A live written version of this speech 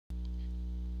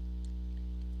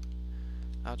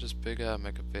I just figured I'd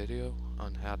make a video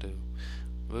on how to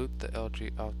root the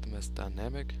Lg Optimus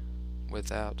Dynamic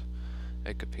without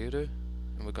a computer,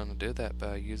 and we're going to do that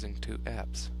by using two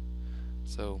apps.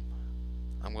 So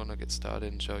I'm going to get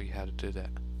started and show you how to do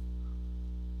that.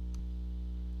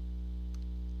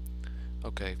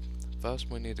 Okay, first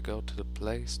we need to go to the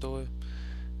Play Store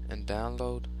and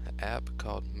download an app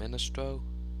called Ministro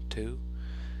 2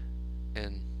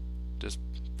 and just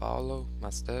follow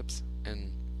my steps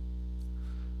and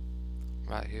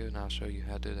right here, and I'll show you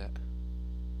how to do that.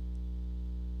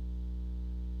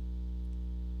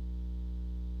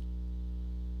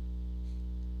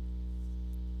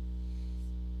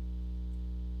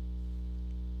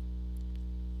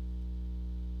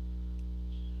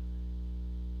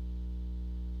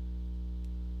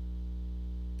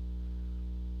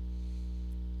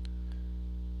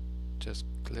 Just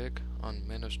click on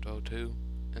Ministro 2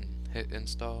 and hit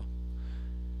install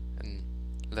and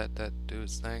let that do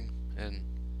its thing, and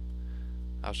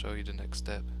I'll show you the next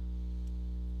step.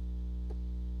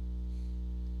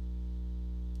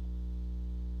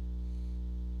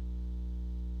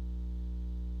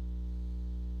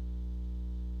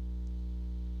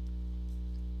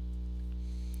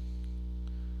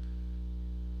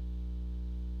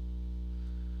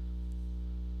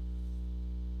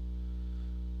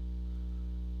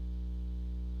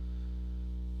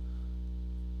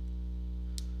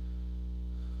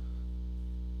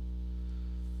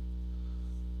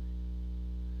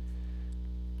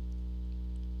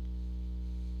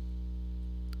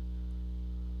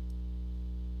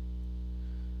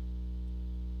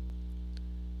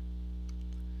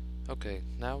 Okay,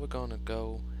 now we're going to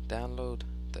go download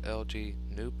the Lg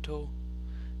Noob tool,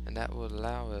 and that will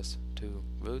allow us to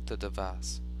root the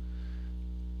device,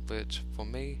 which for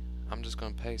me, I'm just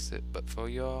going to paste it, but for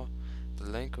y'all, the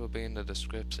link will be in the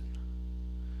description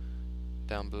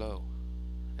down below,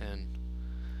 and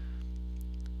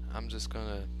I'm just going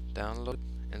to download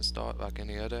and start like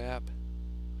any other app,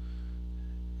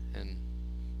 and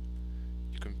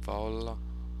you can follow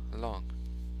along.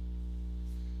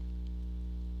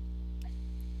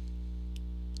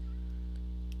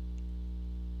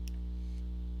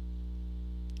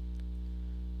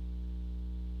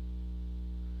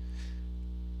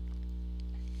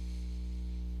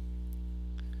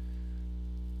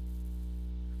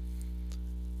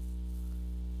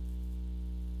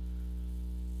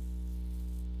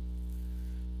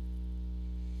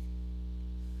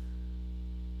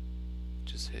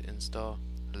 Just hit install,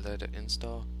 let it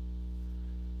install.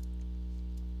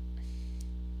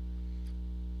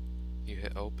 You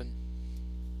hit open,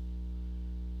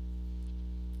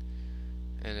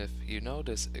 and if you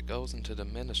notice, it goes into the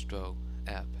Ministro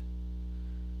app,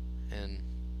 and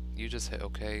you just hit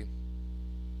OK.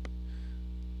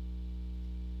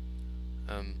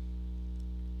 And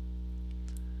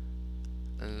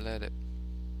let it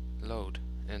load,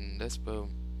 and this will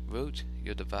root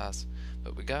your device,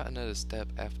 but we got another step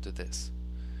after this,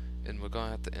 and we're going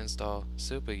to have to install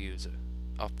Super User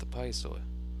off the Play Store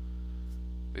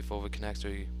before we can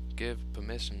actually give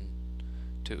permission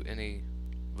to any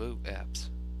root apps.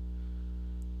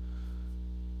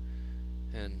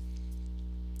 And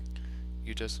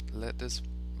you just let this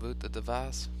root the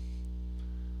device.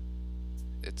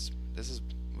 This is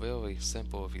really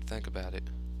simple if you think about it.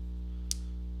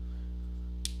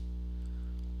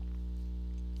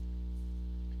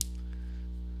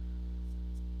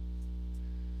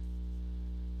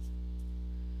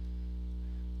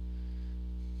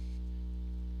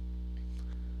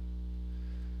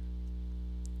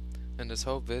 And this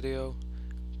whole video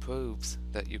proves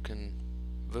that you can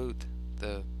root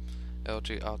the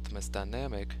Lg Optimus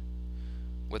Dynamic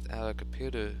without a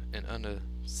computer in under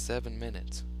 7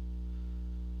 minutes.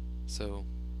 So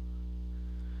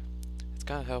it's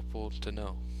kind of helpful to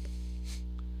know.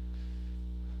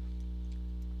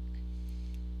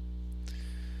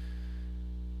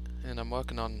 And I'm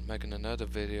working on making another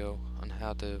video on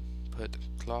how to put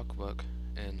clockwork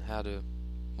and how to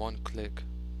one-click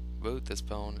root this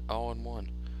phone all in one.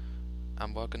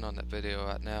 I'm working on that video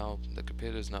right now. The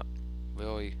computer's not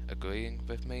really agreeing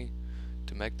with me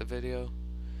to make the video,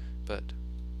 but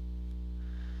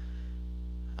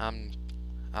I'm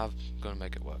gonna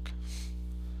make it work.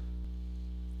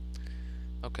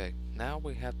 Okay, now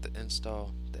we have to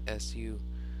install the SU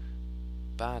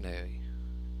binary,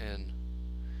 and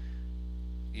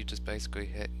you just basically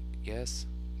hit yes,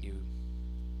 you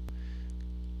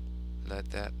let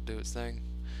that do its thing,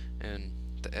 and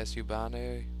the SU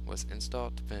binary was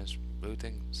installed to finish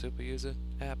rooting. Super User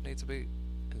app needs to be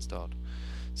installed.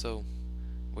 So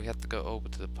we have to go over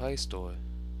to the Play Store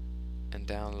and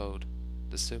download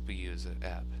the Super User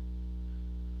app.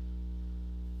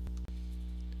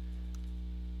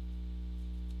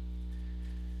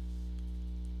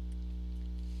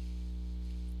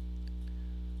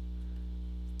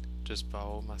 just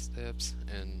follow my steps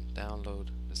and download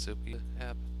the Super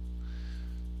app.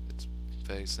 It's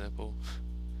very simple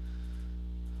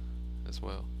as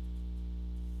well.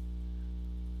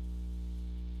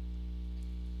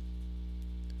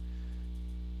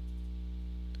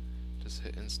 Just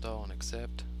hit install and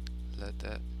accept. Let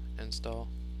that install.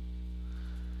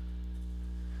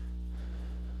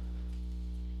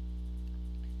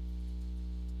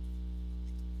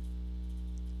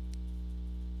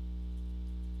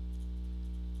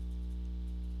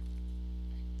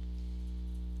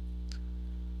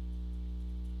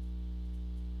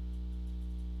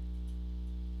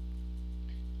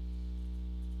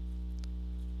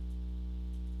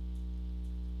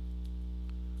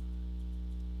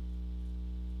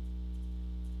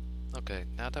 Okay,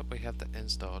 now that we have that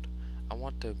installed, I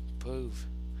want to prove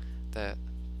that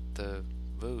the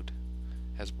root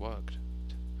has worked,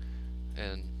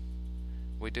 and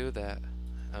we do that.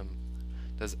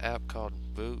 There's an app called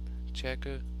Root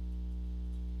Checker,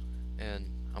 and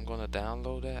I'm going to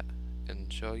download that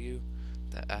and show you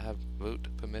that I have root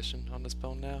permission on this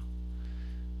phone now,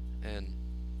 and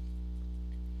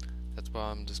that's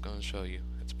why I'm just going to show you.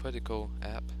 It's a pretty cool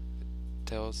app. It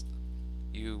tells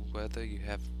you whether you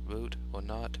have root or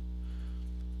not,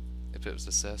 if it was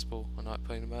successful or not,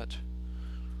 pretty much.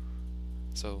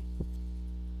 So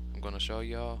I'm going to show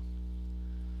y'all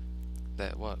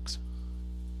that it works.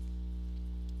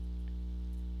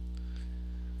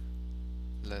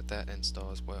 Let that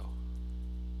install as well.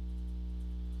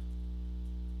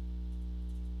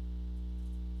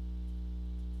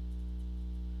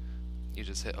 You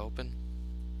just hit open,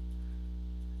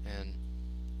 and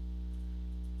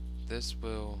this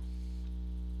will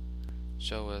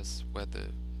show us whether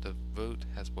the root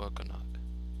has worked or not.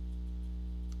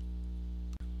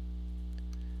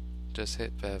 Just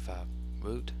hit verify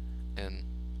root and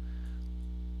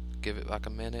give it like a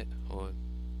minute or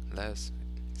less.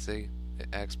 See, it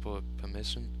asks for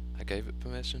permission. I gave it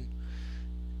permission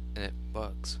and it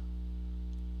works.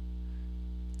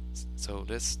 So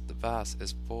this device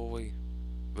is fully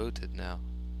rooted now,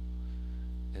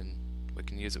 and we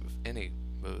can use it with any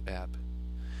root app.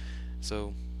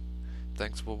 So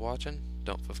thanks for watching.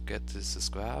 Don't forget to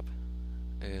subscribe,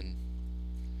 and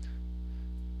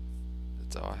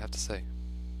that's all I have to say.